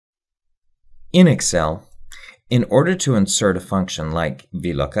In Excel, in order to insert a function like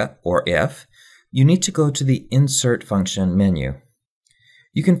VLOOKUP or if, you need to go to the Insert Function menu.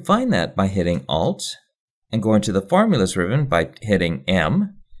 You can find that by hitting Alt and going to the Formulas ribbon by hitting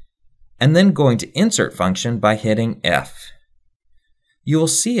M, and then going to Insert Function by hitting F. You will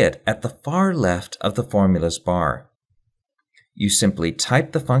see it at the far left of the Formulas bar. You simply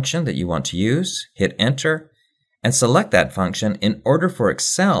type the function that you want to use, hit Enter, and select that function in order for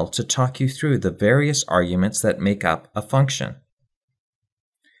Excel to talk you through the various arguments that make up a function.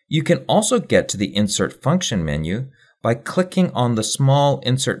 You can also get to the Insert Function menu by clicking on the small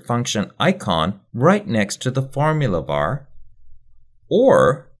Insert Function icon right next to the formula bar,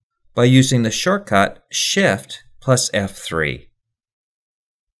 or by using the shortcut Shift plus F3.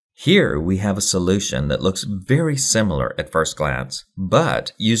 Here we have a solution that looks very similar at first glance,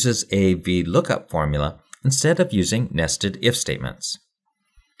 but uses a VLOOKUP formula instead of using nested if statements.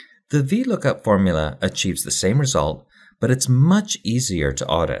 The VLOOKUP formula achieves the same result, but it's much easier to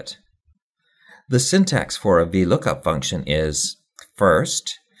audit. The syntax for a VLOOKUP function is,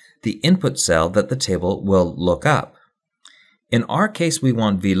 first, the input cell that the table will look up. In our case, we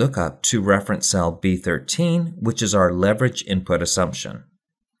want VLOOKUP to reference cell B13, which is our leverage input assumption.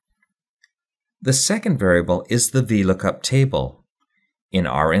 The second variable is the VLOOKUP table. In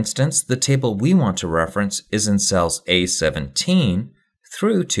our instance, the table we want to reference is in cells A17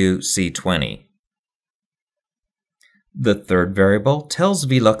 through to C20. The third variable tells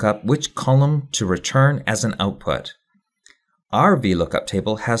VLOOKUP which column to return as an output. Our VLOOKUP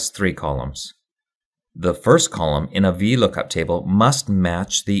table has 3 columns. The first column in a VLOOKUP table must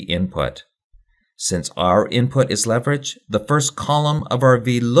match the input. Since our input is leverage, the first column of our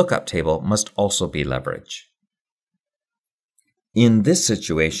VLOOKUP table must also be leverage. In this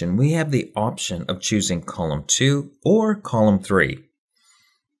situation, we have the option of choosing column 2 or column 3.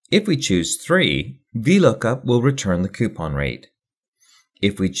 If we choose 3, VLOOKUP will return the coupon rate.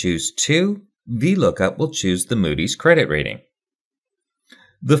 If we choose 2, VLOOKUP will choose the Moody's credit rating.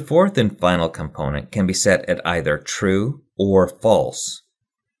 The fourth and final component can be set at either true or false.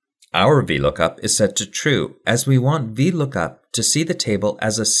 Our VLOOKUP is set to true as we want VLOOKUP to see the table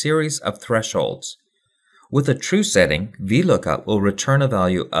as a series of thresholds. With a true setting, VLOOKUP will return a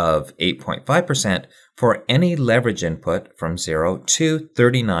value of 8.5% for any leverage input from 0 to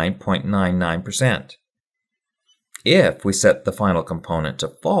 39.99%. If we set the final component to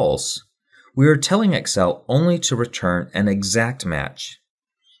false, we are telling Excel only to return an exact match.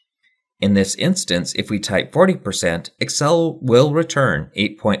 In this instance, if we type 40%, Excel will return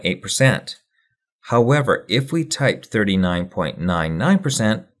 8.8%. However, if we type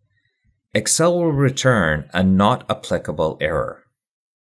 39.99%, Excel will return a not applicable error.